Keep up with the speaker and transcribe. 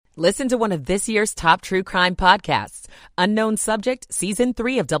Listen to one of this year's top true crime podcasts. Unknown Subject, Season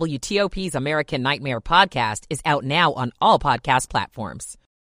 3 of WTOP's American Nightmare podcast is out now on all podcast platforms.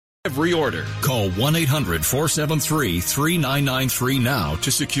 Every order. Call 1-800-473-3993 now to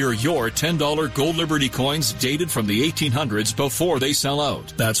secure your $10 Gold Liberty coins dated from the 1800s before they sell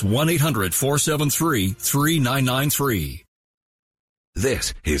out. That's 1-800-473-3993.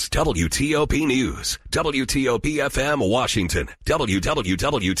 This is WTOP News, WTOP-FM Washington,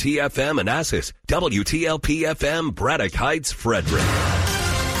 WWWT-FM Manassas, WTLP-FM Braddock Heights, Frederick.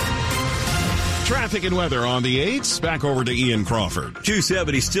 Traffic and weather on the 8s. Back over to Ian Crawford.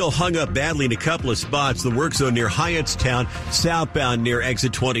 270 still hung up badly in a couple of spots. The work zone near Hyattstown, southbound near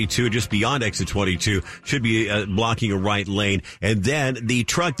exit 22, just beyond exit 22, should be blocking a right lane. And then the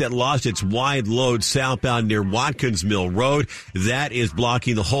truck that lost its wide load southbound near Watkins Mill Road, that is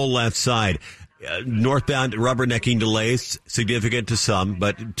blocking the whole left side. Northbound rubbernecking delays, significant to some,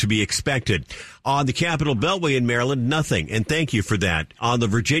 but to be expected. On the Capitol Beltway in Maryland, nothing, and thank you for that. On the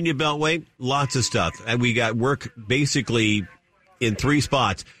Virginia Beltway, lots of stuff. And we got work basically in 3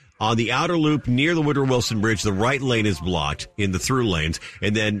 spots. On the outer loop near the Woodrow Wilson Bridge, the right lane is blocked in the through lanes.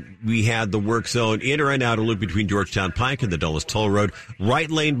 And then we had the work zone inner and outer loop between Georgetown Pike and the Dulles Toll Road.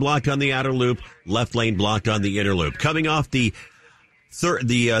 Right lane blocked on the outer loop, left lane blocked on the inner loop. Coming off the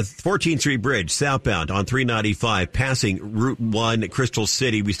 14th Street Bridge southbound on 395 passing Route 1 Crystal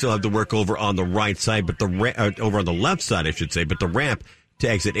City. We still have the work over on the right side, but over on the left side, I should say, but the ramp to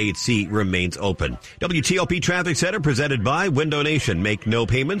exit 8C remains open. WTOP Traffic Center presented by Window Nation. Make no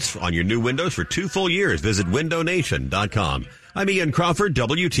payments on your new windows for 2 full years. Visit windownation.com. I'm Ian Crawford,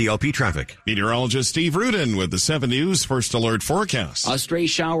 WTOP Traffic. Meteorologist Steve Rudin with the 7 News First Alert Forecast. A stray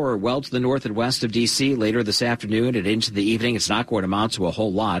shower well to the north and west of D.C. later this afternoon and into the evening. It's not going to amount to a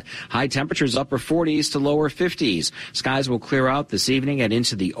whole lot. High temperatures upper 40s to lower 50s. Skies will clear out this evening and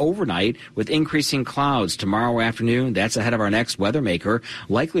into the overnight with increasing clouds tomorrow afternoon. That's ahead of our next weather maker,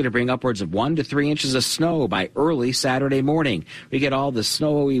 likely to bring upwards of 1 to 3 inches of snow by early Saturday morning. We get all the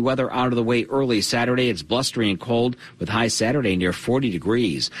snowy weather out of the way early Saturday. It's blustery and cold with high Saturday near 40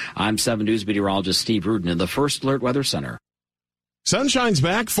 degrees. I'm 7 News meteorologist Steve Rudin in the First Alert Weather Center. Sunshine's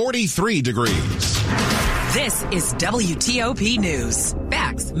back, 43 degrees. This is WTOP News.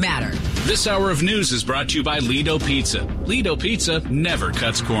 Facts matter. This hour of news is brought to you by Lido Pizza. Lido Pizza never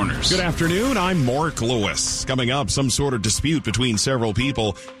cuts corners. Good afternoon, I'm Mark Lewis. Coming up, some sort of dispute between several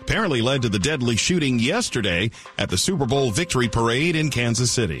people apparently led to the deadly shooting yesterday at the Super Bowl victory parade in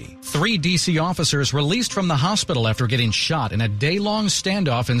Kansas City. 3 D.C. officers released from the hospital after getting shot in a day-long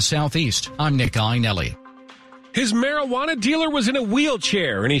standoff in Southeast. I'm Nick Iannelli. His marijuana dealer was in a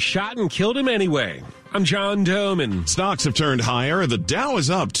wheelchair, and he shot and killed him anyway. I'm John Doman. Stocks have turned higher. The Dow is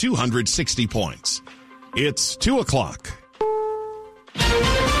up 260 points. It's 2 o'clock.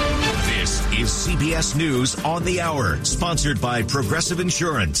 This is CBS News on the Hour, sponsored by Progressive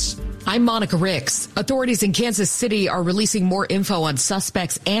Insurance. I'm Monica Ricks. Authorities in Kansas City are releasing more info on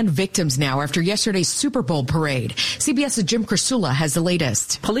suspects and victims now after yesterday's Super Bowl parade. CBS's Jim Krasula has the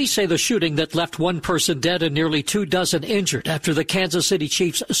latest. Police say the shooting that left 1 person dead and nearly 24 injured after the Kansas City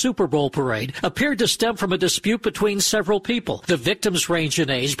Chiefs Super Bowl parade appeared to stem from a dispute between several people. The victims range in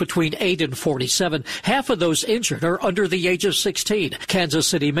age between 8 and 47. Half of those injured are under the age of 16. Kansas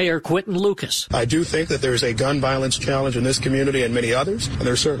City Mayor Quentin Lucas. I do think that there's a gun violence challenge in this community and many others, and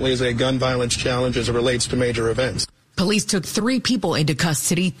there certainly is a gun violence challenge as it relates to major events. Police took 3 people into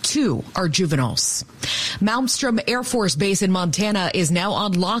custody. 2 are juveniles. Malmstrom Air Force Base in Montana is now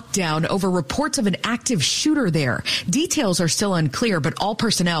on lockdown over reports of an active shooter there. Details are still unclear, but all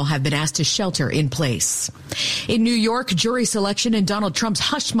personnel have been asked to shelter in place. In New York, jury selection in Donald Trump's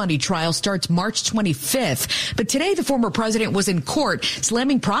hush money trial starts March 25th. But today, the former president was in court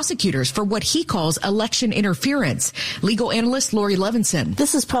slamming prosecutors for what he calls election interference. Legal analyst Lori Levinson.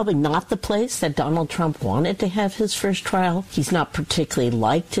 This is probably not the place that Donald Trump wanted to have his first trial. He's not particularly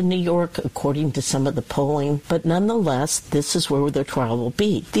liked in New York, according to some of the polling, but nonetheless, this is where the trial will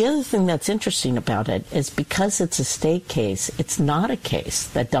be. The other thing that's interesting about it is because it's a state case, it's not a case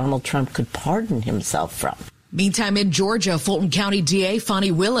that Donald Trump could pardon himself from. Meantime, in Georgia, Fulton County DA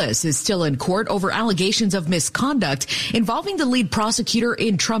Fonnie Willis is still in court over allegations of misconduct involving the lead prosecutor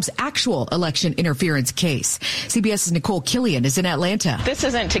in Trump's actual election interference case. CBS's Nicole Killian is in Atlanta. This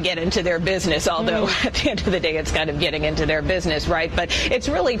isn't to get into their business, although at the end of the day, it's kind of getting into their business, right? But it's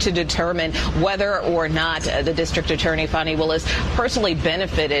really to determine whether or not the district attorney, Fonnie Willis, personally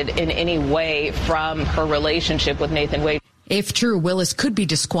benefited in any way from her relationship with Nathan Wade. If true, Willis could be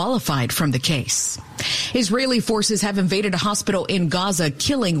disqualified from the case. Israeli forces have invaded a hospital in Gaza,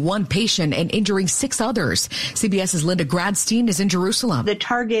 killing one patient and injuring 6 others. CBS's Linda Gradstein is in Jerusalem. The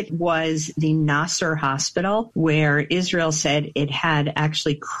target was the Nasser hospital, where Israel said it had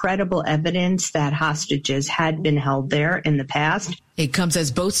actually credible evidence that hostages had been held there in the past. It comes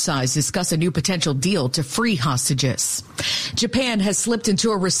as both sides discuss a new potential deal to free hostages. Japan has slipped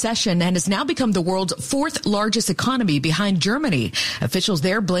into a recession and has now become the world's 4th largest economy behind Germany. Officials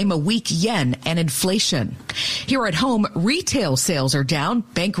there blame a weak yen and inflation. Here at home, retail sales are down.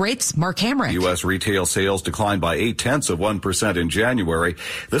 Bank rates, Mark Hamrick. U.S. retail sales declined by 0.8% in January.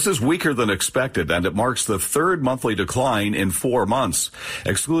 This is weaker than expected, and it marks the 3rd monthly decline in 4 months.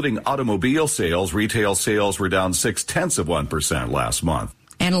 Excluding automobile sales, retail sales were down 0.6% last month.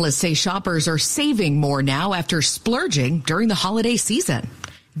 Analysts say shoppers are saving more now after splurging during the holiday season.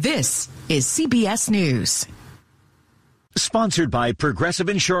 This is CBS News. Sponsored by Progressive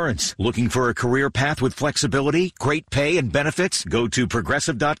Insurance. Looking for a career path with flexibility, great pay, and benefits? Go to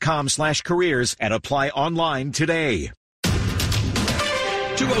progressive.com/careers and apply online today.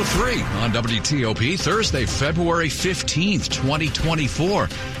 2:03 on WTOP, Thursday, February 15th, 2024.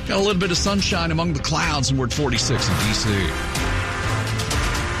 Got a little bit of sunshine among the clouds, and we're at 46 in D.C.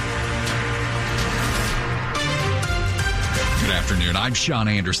 Good afternoon. I'm Sean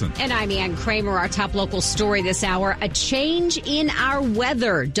Anderson. And I'm Ann Kramer. Our top local story this hour, a change in our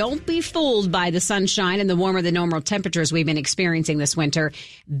weather. Don't be fooled by the sunshine and the warmer than normal temperatures we've been experiencing this winter.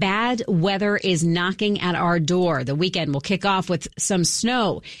 Bad weather is knocking at our door. The weekend will kick off with some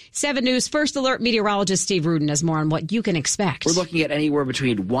snow. 7 News First Alert meteorologist Steve Rudin has more on what you can expect. We're looking at anywhere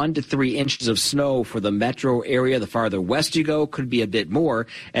between 1 to 3 inches of snow for the metro area. The farther west you go, could be a bit more.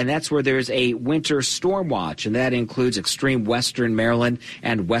 And that's where there's a winter storm watch, and that includes extreme western Maryland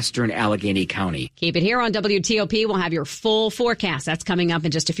and western Allegheny County. Keep it here on WTOP. We'll have your full forecast. That's coming up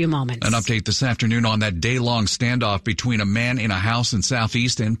in just a few moments. An update this afternoon on that day-long standoff between a man in a house in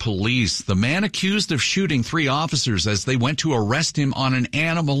Southeast and police. The man accused of shooting 3 officers as they went to arrest him on an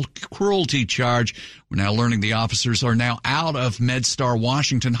animal cruelty charge. We're now learning the officers are now out of MedStar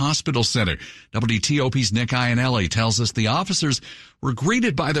Washington Hospital Center. WTOP's Nick Iannelli tells us the officers were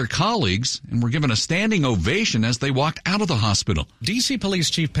greeted by their colleagues and were given a standing ovation as they walked out of the hospital. D.C. Police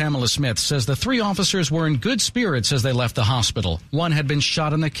Chief Pamela Smith says the 3 officers were in good spirits as they left the hospital. One had been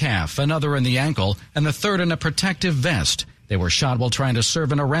shot in the calf, another in the ankle, and the third in a protective vest. They were shot while trying to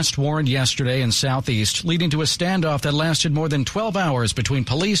serve an arrest warrant yesterday in Southeast, leading to a standoff that lasted more than 12 hours between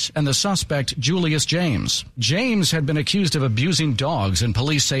police and the suspect, Julius James. James had been accused of abusing dogs, and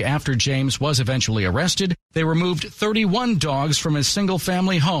police say after James was eventually arrested, they removed 31 dogs from his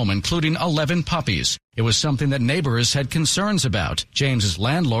single-family home, including 11 puppies. It was something that neighbors had concerns about. James's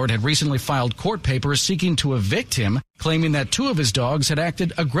landlord had recently filed court papers seeking to evict him, claiming that 2 of his dogs had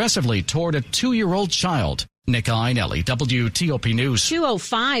acted aggressively toward a 2-year-old child. Nick Iannelli, WTOP News.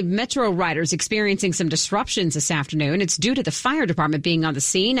 2:05, Metro riders experiencing some disruptions this afternoon. It's due to the fire department being on the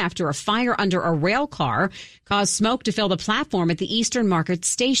scene after a fire under a rail car caused smoke to fill the platform at the Eastern Market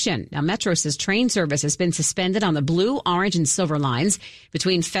Station. Now, Metro says train service has been suspended on the blue, orange, and silver lines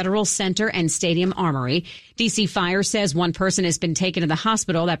between Federal Center and Stadium Armory. DC Fire says 1 person has been taken to the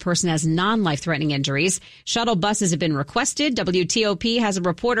hospital. That person has non-life-threatening injuries. Shuttle buses have been requested. WTOP has a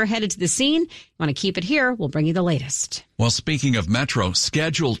reporter headed to the scene. You want to keep it here? We'll bring you the latest. Well, speaking of Metro,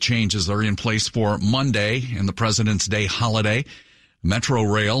 schedule changes are in place for Monday and the President's Day holiday. Metro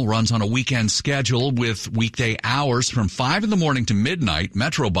Rail runs on a weekend schedule with weekday hours from 5 in the morning to midnight.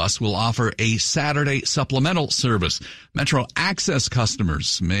 Metro Bus will offer a Saturday supplemental service. Metro Access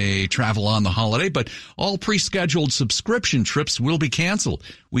customers may travel on the holiday, but all pre-scheduled subscription trips will be canceled.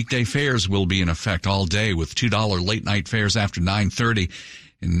 Weekday fares will be in effect all day with $2 late-night fares after 9:30.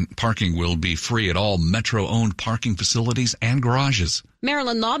 And parking will be free at all Metro-owned parking facilities and garages.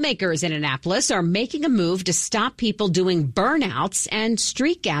 Maryland lawmakers in Annapolis are making a move to stop people doing burnouts and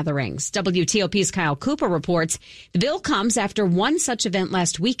street gatherings. WTOP's Kyle Cooper reports the bill comes after one such event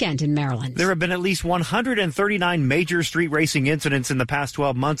last weekend in Maryland. There have been at least 139 major street racing incidents in the past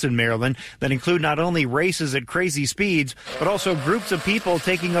 12 months in Maryland that include not only races at crazy speeds, but also groups of people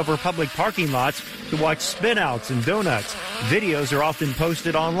taking over public parking lots to watch spinouts and donuts. Videos are often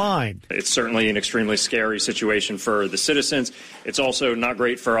posted online. It's certainly an extremely scary situation for the citizens. It's also also not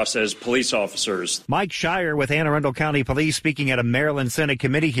great for us as police officers. Mike Shire with Anne Arundel County Police speaking at a Maryland Senate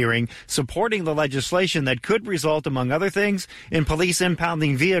committee hearing supporting the legislation that could result, among other things, in police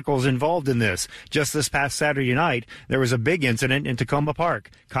impounding vehicles involved in this. Just this past Saturday night, there was a big incident in Tacoma Park.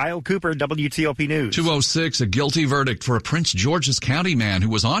 Kyle Cooper, WTOP News. 2:06, a guilty verdict for a Prince George's County man who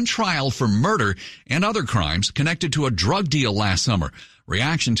was on trial for murder and other crimes connected to a drug deal last summer.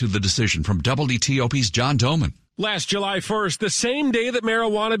 Reaction to the decision from WTOP's John Doman. Last July 1st, the same day that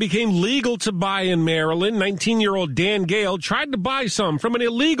marijuana became legal to buy in Maryland, 19-year-old Dan Gale tried to buy some from an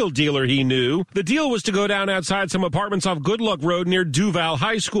illegal dealer he knew. The deal was to go down outside some apartments off Good Luck Road near Duval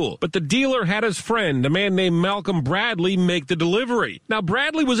High School. But the dealer had his friend, a man named Malcolm Bradley, make the delivery. Now,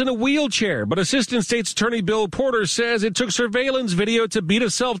 Bradley was in a wheelchair, but Assistant State's Attorney Bill Porter says it took surveillance video to beat a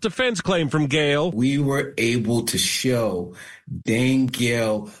self-defense claim from Gale. We were able to show Dan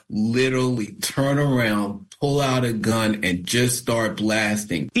Gale literally turn around, pull out a gun, and just start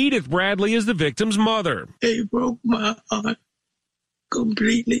blasting. Edith Bradley is the victim's mother. They broke my heart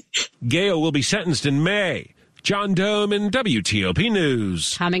completely. Gale will be sentenced in May. John Doman, WTOP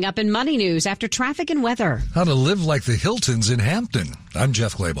News. Coming up in Money News after traffic and weather. How to live like the Hiltons in Hampton. I'm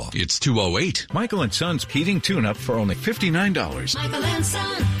Jeff Claybaugh. It's 2:08. Michael & Son's heating tune-up for only $59. Michael &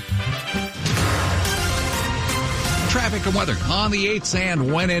 Son. Traffic and weather on the 8th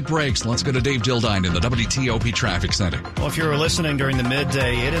and when it breaks. Let's go to Dave Dildine in the WTOP Traffic Center. Well, if you were listening during the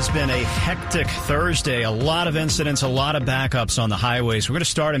midday, it has been a hectic Thursday. A lot of incidents, a lot of backups on the highways. We're going to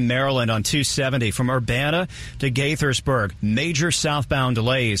start in Maryland on 270 from Urbana to Gaithersburg. Major southbound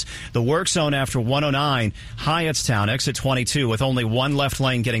delays. The work zone after 109, Hyattstown, exit 22 with only one left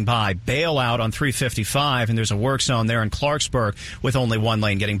lane getting by. Bailout on 355, and there's a work zone there in Clarksburg with only one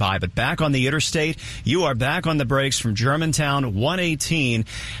lane getting by. But back on the interstate, you are back on the brakes from Germantown 118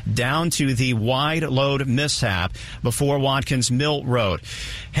 down to the wide load mishap before Watkins Mill Road.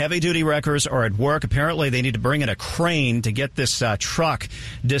 Heavy-duty wreckers are at work. Apparently, they need to bring in a crane to get this truck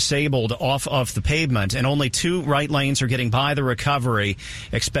disabled off of the pavement, and only two right lanes are getting by the recovery.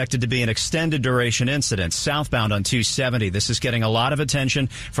 Expected to be an extended duration incident. Southbound on 270. This is getting a lot of attention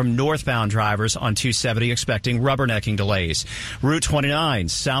from northbound drivers on 270, expecting rubbernecking delays. Route 29,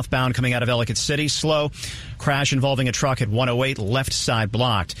 southbound coming out of Ellicott City, slow. Crash involving a truck at 108, left side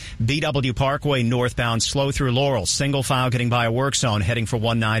blocked. BW Parkway northbound, slow through Laurel. Single file getting by a work zone, heading for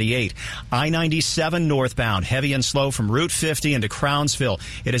 198. I-97 northbound, heavy and slow from Route 50 into Crownsville.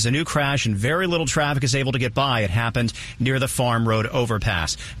 It is a new crash and very little traffic is able to get by. It happened near the Farm Road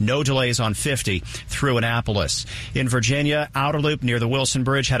overpass. No delays on 50 through Annapolis. In Virginia, outer loop near the Wilson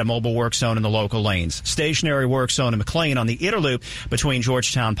Bridge had a mobile work zone in the local lanes. Stationary work zone in McLean on the inner loop between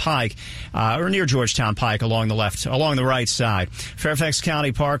Georgetown Pike, or near Georgetown Pike along the right side. Fairfax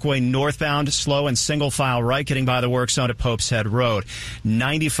County Parkway northbound, slow and single file right, getting by the work zone at Pope's Head Road.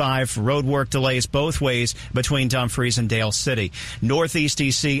 95 road work delays both ways between Dumfries and Dale City. Northeast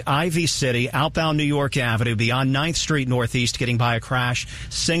DC, Ivy City, outbound New York Avenue, beyond 9th Street Northeast, getting by a crash,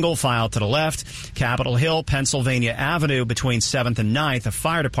 single file to the left. Capitol Hill, Pennsylvania Avenue, between 7th and 9th, a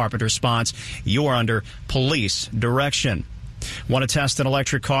fire department response. You are under police direction. Want to test an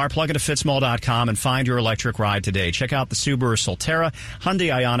electric car? Plug into fitzmall.com and find your electric ride today. Check out the Subaru Solterra, Hyundai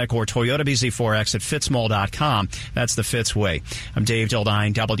Ioniq, or Toyota BZ4X at fitzmall.com. That's the Fitz way. I'm Dave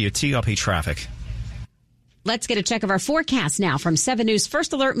Dildine, WTOP Traffic. Let's get a check of our forecast now from 7 News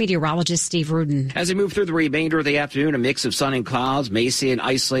First Alert meteorologist Steve Rudin. As we move through the remainder of the afternoon, a mix of sun and clouds. May see an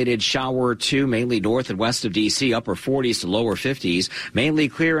isolated shower or two, mainly north and west of D.C., upper 40s to lower 50s. Mainly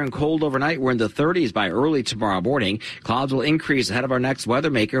clear and cold overnight. We're in the 30s by early tomorrow morning. Clouds will increase ahead of our next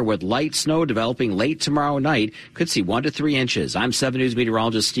weather maker with light snow developing late tomorrow night. Could see 1 to 3 inches. I'm 7 News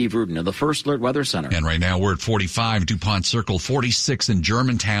meteorologist Steve Rudin of the First Alert Weather Center. And right now we're at 45, DuPont Circle, 46 in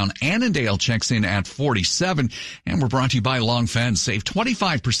Germantown. Annandale checks in at 47. And we're brought to you by Long Fence. Save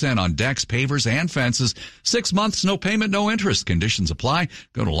 25% on decks, pavers, and fences. 6 months, no payment, no interest. Conditions apply.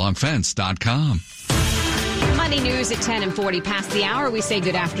 Go to longfence.com. Money News at 10 and 40 past the hour. We say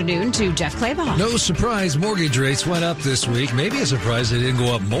good afternoon to Jeff Claybaugh. No surprise, mortgage rates went up this week. Maybe a surprise they didn't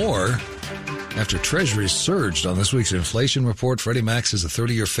go up more after Treasuries surged on this week's inflation report. Freddie Mac says the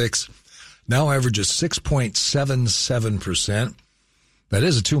 30-year fix now averages 6.77%. That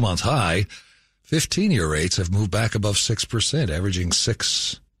is a 2-month high. 15-year rates have moved back above 6%, averaging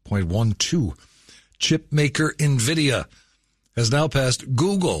 6.12. Chip maker NVIDIA has now passed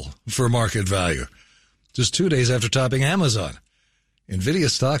Google for market value, just 2 days after topping Amazon. NVIDIA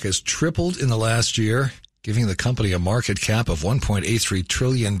stock has tripled in the last year, giving the company a market cap of $1.83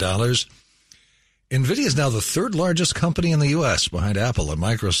 trillion. NVIDIA is now the third largest company in the U.S. behind Apple and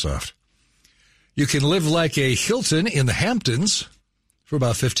Microsoft. You can live like a Hilton in the Hamptons for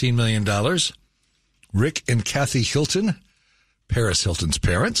about $15 million. Rick and Kathy Hilton, Paris Hilton's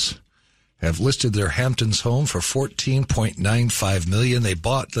parents, have listed their Hamptons home for $14.95 million. They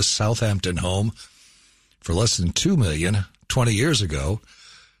bought the Southampton home for less than $2 million 20 years ago.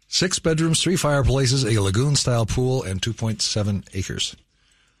 6 bedrooms, 3 fireplaces, a lagoon-style pool, and 2.7 acres.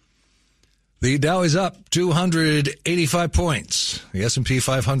 The Dow is up 285 points. The S&P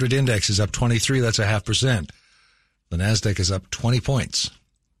 500 index is up 23. That's 0.5%. The NASDAQ is up 20 points.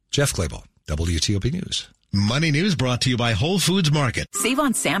 Jeff Clable, WTOP News. Money News brought to you by Whole Foods Market. Save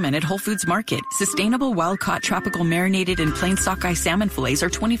on salmon at Whole Foods Market. Sustainable wild-caught tropical marinated and plain sockeye salmon fillets are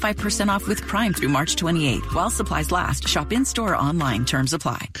 25% off with Prime through March 28. While supplies last, shop in-store or online. Terms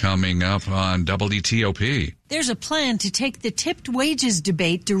apply. Coming up on WTOP. There's a plan to take the tipped wages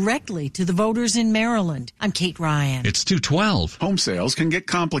debate directly to the voters in Maryland. I'm Kate Ryan. It's 2:12. Home sales can get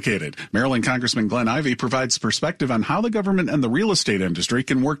complicated. Maryland Congressman Glenn Ivey provides perspective on how the government and the real estate industry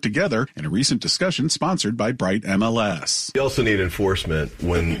can work together in a recent discussion sponsored by Bright MLS. You also need enforcement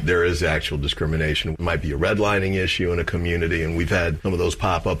when there is actual discrimination. It might be a redlining issue in a community, and we've had some of those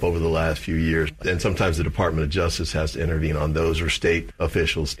pop up over the last few years. And sometimes the Department of Justice has to intervene on those, or state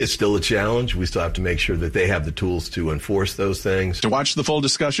officials. It's still a challenge. We still have to make sure that they have the tools to enforce those things. To watch the full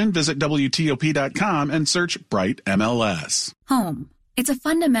discussion, visit WTOP.com and search Bright MLS. Home. It's a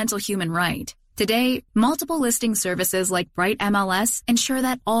fundamental human right. Today, multiple listing services like Bright MLS ensure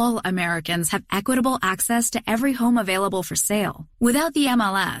that all Americans have equitable access to every home available for sale. Without the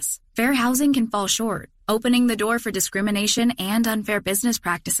MLS, fair housing can fall short, opening the door for discrimination and unfair business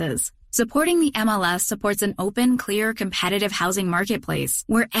practices. Supporting the MLS supports an open, clear, competitive housing marketplace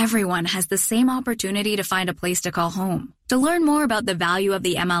where everyone has the same opportunity to find a place to call home. To learn more about the value of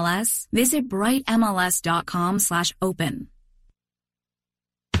the MLS, visit brightmls.com/open.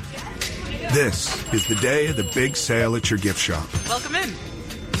 This is the day of the big sale at your gift shop. Welcome in.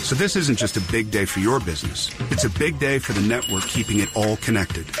 So this isn't just a big day for your business. It's a big day for the network keeping it all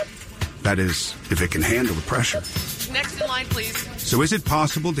connected. That is, if it can handle the pressure. Next in line, please. So is it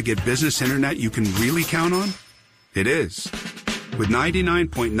possible to get business internet you can really count on? It is. With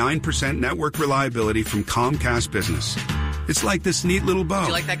 99.9% network reliability from Comcast Business. It's like this neat little bow. Do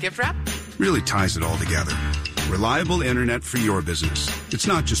you like that gift wrap? Really ties it all together. Reliable internet for your business. It's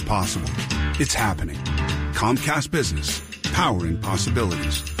not just possible. It's happening. Comcast Business. Powering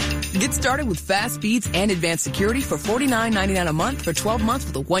possibilities. Get started with fast speeds and advanced security for $49.99 a month for 12 months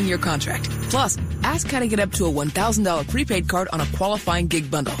with a 1-year contract. Plus, ask how to get up to a $1,000 prepaid card on a qualifying gig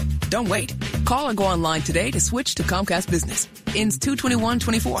bundle. Don't wait. Call or go online today to switch to Comcast Business. Ends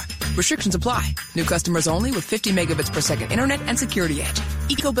 2/21/24. Restrictions apply. New customers only with 50 megabits per second internet and security edge.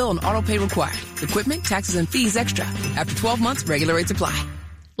 EcoBill and auto pay required. Equipment, taxes, and fees extra. After 12 months, regular rates apply.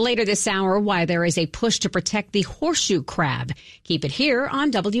 Later this hour, why there is a push to protect the horseshoe crab. Keep it here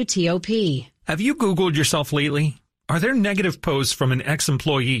on WTOP. Have you Googled yourself lately? Are there negative posts from an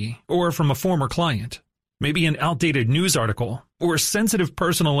ex-employee or from a former client? Maybe an outdated news article or sensitive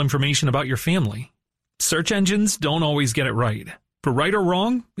personal information about your family? Search engines don't always get it right. For right or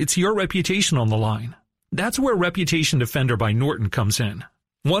wrong, it's your reputation on the line. That's where Reputation Defender by Norton comes in.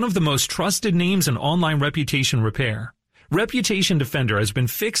 One of the most trusted names in online reputation repair. Reputation Defender has been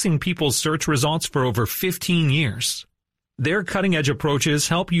fixing people's search results for over 15 years. Their cutting-edge approaches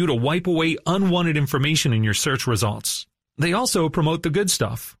help you to wipe away unwanted information in your search results. They also promote the good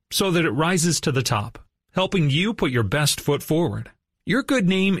stuff so that it rises to the top, helping you put your best foot forward. Your good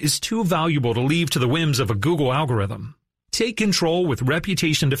name is too valuable to leave to the whims of a Google algorithm. Take control with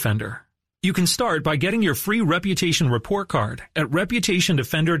Reputation Defender. You can start by getting your free reputation report card at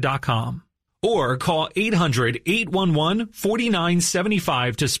reputationdefender.com. Or call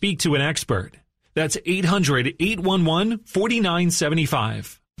 800-811-4975 to speak to an expert. That's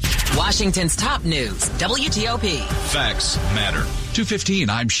 800-811-4975. Washington's top news, WTOP. Facts matter. 2:15,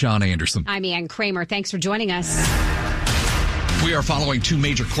 I'm Sean Anderson. I'm Ann Kramer. Thanks for joining us. We are following 2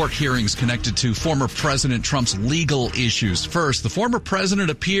 major court hearings connected to former President Trump's legal issues. First, the former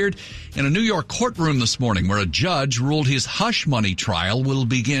president appeared in a New York courtroom this morning where a judge ruled his hush money trial will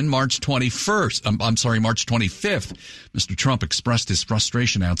begin March 25th. Mr. Trump expressed his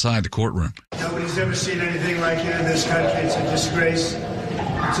frustration outside the courtroom. Nobody's ever seen anything like it in this country. It's a disgrace.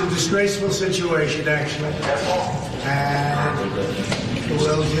 It's a disgraceful situation, actually. And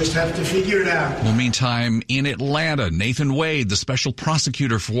we'll just have to figure it out. Well, meantime, in Atlanta, Nathan Wade, the special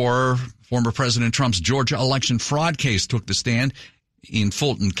prosecutor for former President Trump's Georgia election fraud case, took the stand in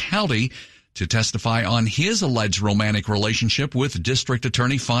Fulton County to testify on his alleged romantic relationship with District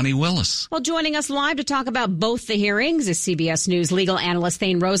Attorney Fani Willis. Well, joining us live to talk about both the hearings is CBS News legal analyst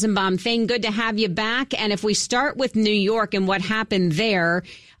Thane Rosenbaum. Thane, good to have you back. And if we start with New York and what happened there,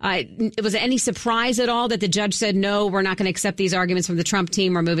 was it any surprise at all that the judge said, no, we're not going to accept these arguments from the Trump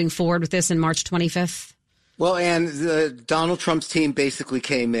team. We're moving forward with this on March 25th? Well, and Donald Trump's team basically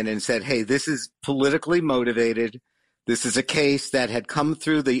came in and said, hey, this is politically motivated. This is a case that had come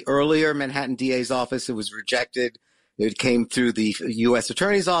through the earlier Manhattan DA's office. It was rejected. It came through the U.S.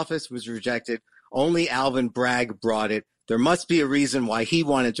 Attorney's office, was rejected. Only Alvin Bragg brought it. There must be a reason why he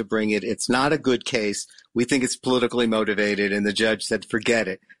wanted to bring it. It's not a good case. We think it's politically motivated. And the judge said, forget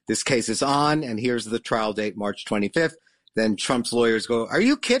it. This case is on, and here's the trial date, March 25th. Then Trump's lawyers go, are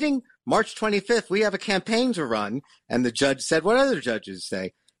you kidding? March 25th, we have a campaign to run. And the judge said what other judges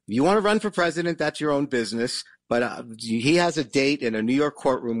say. If you want to run for president, that's your own business. But he has a date in a New York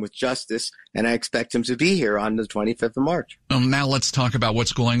courtroom with justice, and I expect him to be here on the 25th of March. Now let's talk about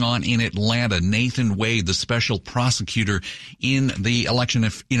what's going on in Atlanta. Nathan Wade, the special prosecutor in the election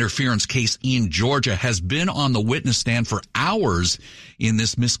interference case in Georgia, has been on the witness stand for hours in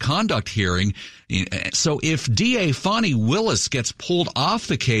this misconduct hearing. So if DA Fani Willis gets pulled off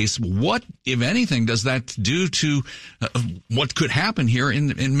the case, what, if anything, does that do to what could happen here in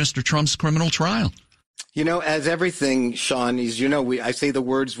Mr. Trump's criminal trial? You know, as everything, Sean, is, I say the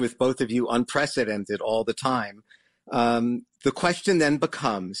words with both of you, unprecedented all the time. The question then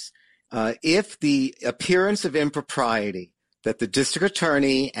becomes, if the appearance of impropriety that the district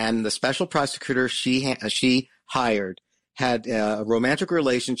attorney and the special prosecutor she hired had a romantic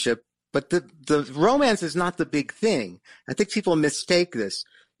relationship, but the romance is not the big thing. I think people mistake this.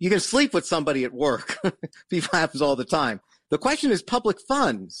 You can sleep with somebody at work. It happens all the time. The question is public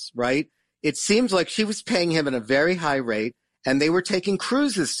funds, right? It seems like she was paying him at a very high rate, and they were taking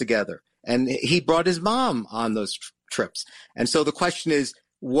cruises together. And he brought his mom on those trips. And so the question is,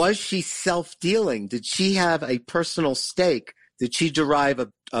 was she self-dealing? Did she have a personal stake? Did she derive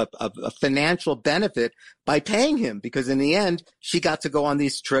a financial benefit by paying him? Because in the end, she got to go on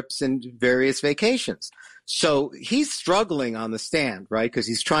these trips and various vacations. So he's struggling on the stand, right? Because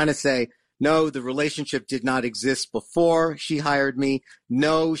he's trying to say, no, the relationship did not exist before she hired me.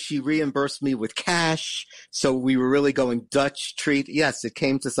 No, she reimbursed me with cash. So we were really going Dutch treat. Yes, it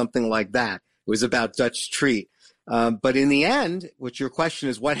came to something like that. It was about Dutch treat. But in the end, what your question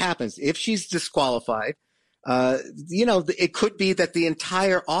is, what happens if she's disqualified? It could be that the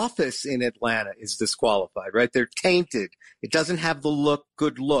entire office in Atlanta is disqualified, right? They're tainted. It doesn't have the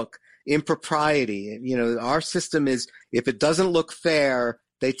good look, impropriety. Our system is, if it doesn't look fair,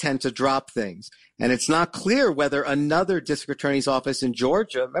 they tend to drop things. And it's not clear whether another district attorney's office in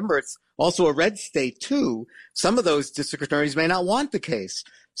Georgia, remember, it's also a red state too, some of those district attorneys may not want the case.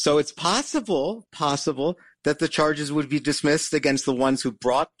 So it's possible that the charges would be dismissed against the ones who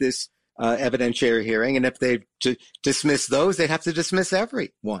brought this evidentiary hearing. And if they dismiss those, they'd have to dismiss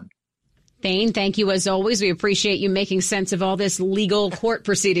everyone. Thane, thank you as always. We appreciate you making sense of all this legal court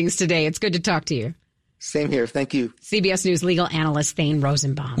proceedings today. It's good to talk to you. Same here. Thank you. CBS News legal analyst Thane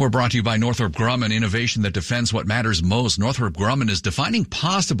Rosenbaum. We're brought to you by Northrop Grumman, innovation that defends what matters most. Northrop Grumman is defining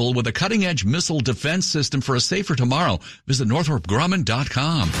possible with a cutting-edge missile defense system for a safer tomorrow. Visit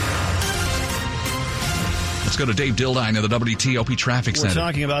northropgrumman.com. Let's go to Dave Dildine of the WTOP Traffic Center. We're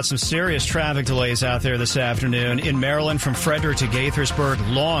talking about some serious traffic delays out there this afternoon. In Maryland, from Frederick to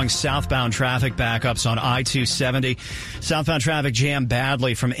Gaithersburg, long southbound traffic backups on I-270. Southbound traffic jammed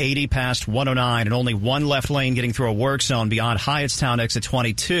badly from 80 past 109, and only one left lane getting through a work zone beyond Hyattstown exit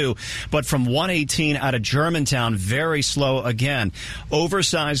 22. But from 118 out of Germantown, very slow again.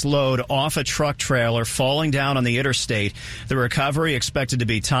 Oversized load off a truck trailer falling down on the interstate. The recovery expected to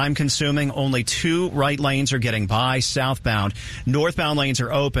be time-consuming. Only two right lanes are getting by southbound. Northbound lanes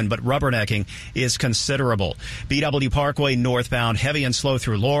are open, but rubbernecking is considerable. BW Parkway northbound, heavy and slow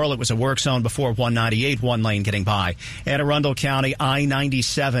through Laurel. It was a work zone before 198, one lane getting by. Anne Arundel County,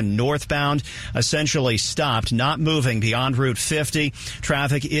 I-97 northbound, essentially stopped, not moving beyond Route 50.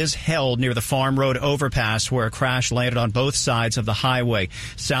 Traffic is held near the Farm Road overpass where a crash landed on both sides of the highway.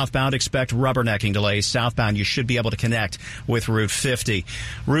 Southbound, expect rubbernecking delays. Southbound, you should be able to connect with Route 50.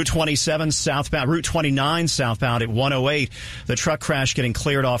 Route 27 southbound, Route 29 southbound at 108. The truck crash getting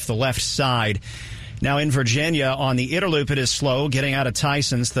cleared off the left side. Now in Virginia, on the Inner Loop, it is slow getting out of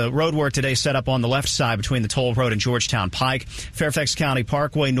Tyson's. The road work today set up on the left side between the Toll Road and Georgetown Pike. Fairfax County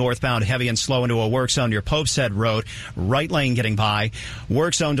Parkway northbound heavy and slow into a work zone near Pope's Head Road. Right lane getting by.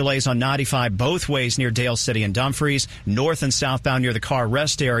 Work zone delays on 95 both ways near Dale City and Dumfries. North and southbound near the car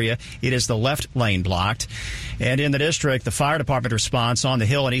rest area, it is the left lane blocked. And in the district, the fire department response on the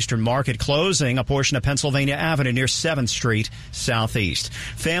Hill and Eastern Market closing a portion of Pennsylvania Avenue near 7th Street southeast.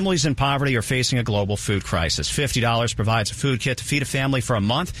 Families in poverty are facing a global food crisis. $50 provides a food kit to feed a family for a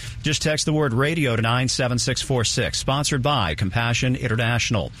month. Just text the word radio to 97646. Sponsored by Compassion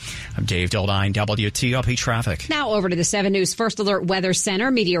International. I'm Dave Dildine, WTOP Traffic. Now over to the 7 News First Alert Weather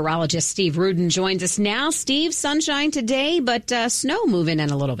Center. Meteorologist Steve Rudin joins us now. Steve, sunshine today, but snow moving in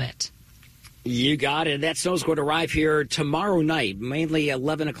a little bit. You got it. That snow's going to arrive here tomorrow night, mainly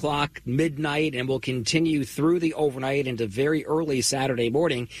 11 o'clock, midnight, and will continue through the overnight into very early Saturday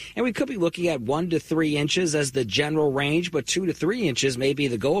morning. And we could be looking at 1 to 3 inches as the general range, but 2 to 3 inches may be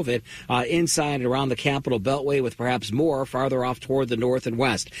the go of it inside and around the Capital Beltway, with perhaps more farther off toward the north and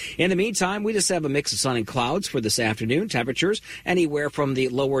west. In the meantime, we just have a mix of sun and clouds for this afternoon. Temperatures anywhere from the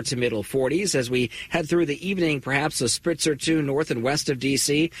lower to middle 40s as we head through the evening. Perhaps a spritz or two north and west of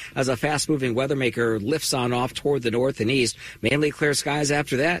D.C. as a fast-moving weather maker lifts on off toward the north and east. Mainly clear skies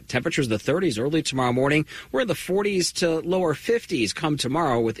after that. Temperatures in the 30s early tomorrow morning. We're in the 40s to lower 50s come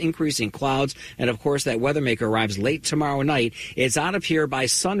tomorrow with increasing clouds. And, of course, that weather maker arrives late tomorrow night. It's out of here by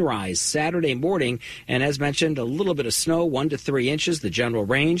sunrise Saturday morning. And as mentioned, a little bit of snow, 1 to 3 inches, the general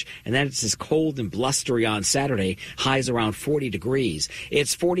range. And then it's as cold and blustery on Saturday. Highs around 40 degrees.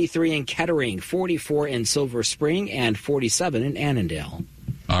 It's 43 in Kettering, 44 in Silver Spring, and 47 in Annandale.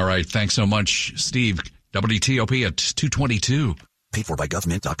 All right. Thanks so much, Steve. WTOP at 2:22. Paid for by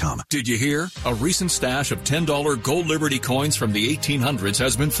government.com. Did you hear? A recent stash of $10 Gold Liberty coins from the 1800s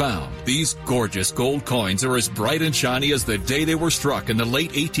has been found. These gorgeous gold coins are as bright and shiny as the day they were struck in the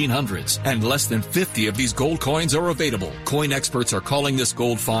late 1800s. And less than 50 of these gold coins are available. Coin experts are calling this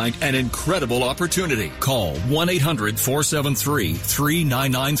gold find an incredible opportunity. Call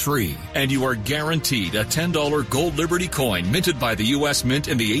 1-800-473-3993 and you are guaranteed a $10 Gold Liberty coin minted by the U.S. Mint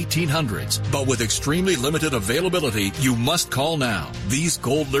in the 1800s. But with extremely limited availability, you must call now. These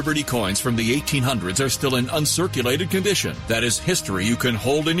Gold Liberty coins from the 1800s are still in uncirculated condition. That is history you can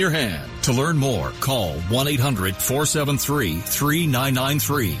hold in your hand. To learn more, call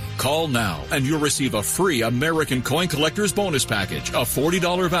 1-800-473-3993. Call now and you'll receive a free American Coin Collector's Bonus Package, a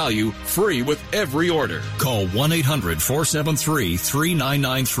 $40 value, free with every order. Call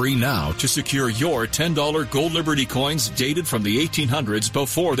 1-800-473-3993 now to secure your $10 Gold Liberty coins dated from the 1800s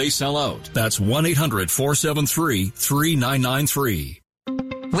before they sell out. That's 1-800-473-3993.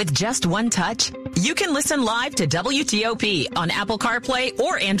 With just one touch, you can listen live to WTOP on Apple CarPlay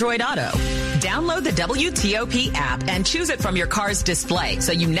or Android Auto. Download the WTOP app and choose it from your car's display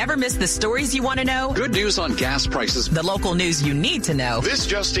so you never miss the stories you want to know. Good news on gas prices. The local news you need to know. This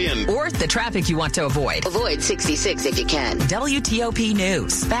just in. Or the traffic you want to avoid. Avoid 66 if you can. WTOP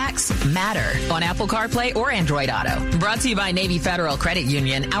News. Facts matter on Apple CarPlay or Android Auto. Brought to you by Navy Federal Credit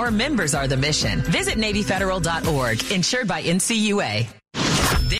Union. Our members are the mission. Visit NavyFederal.org. Insured by NCUA.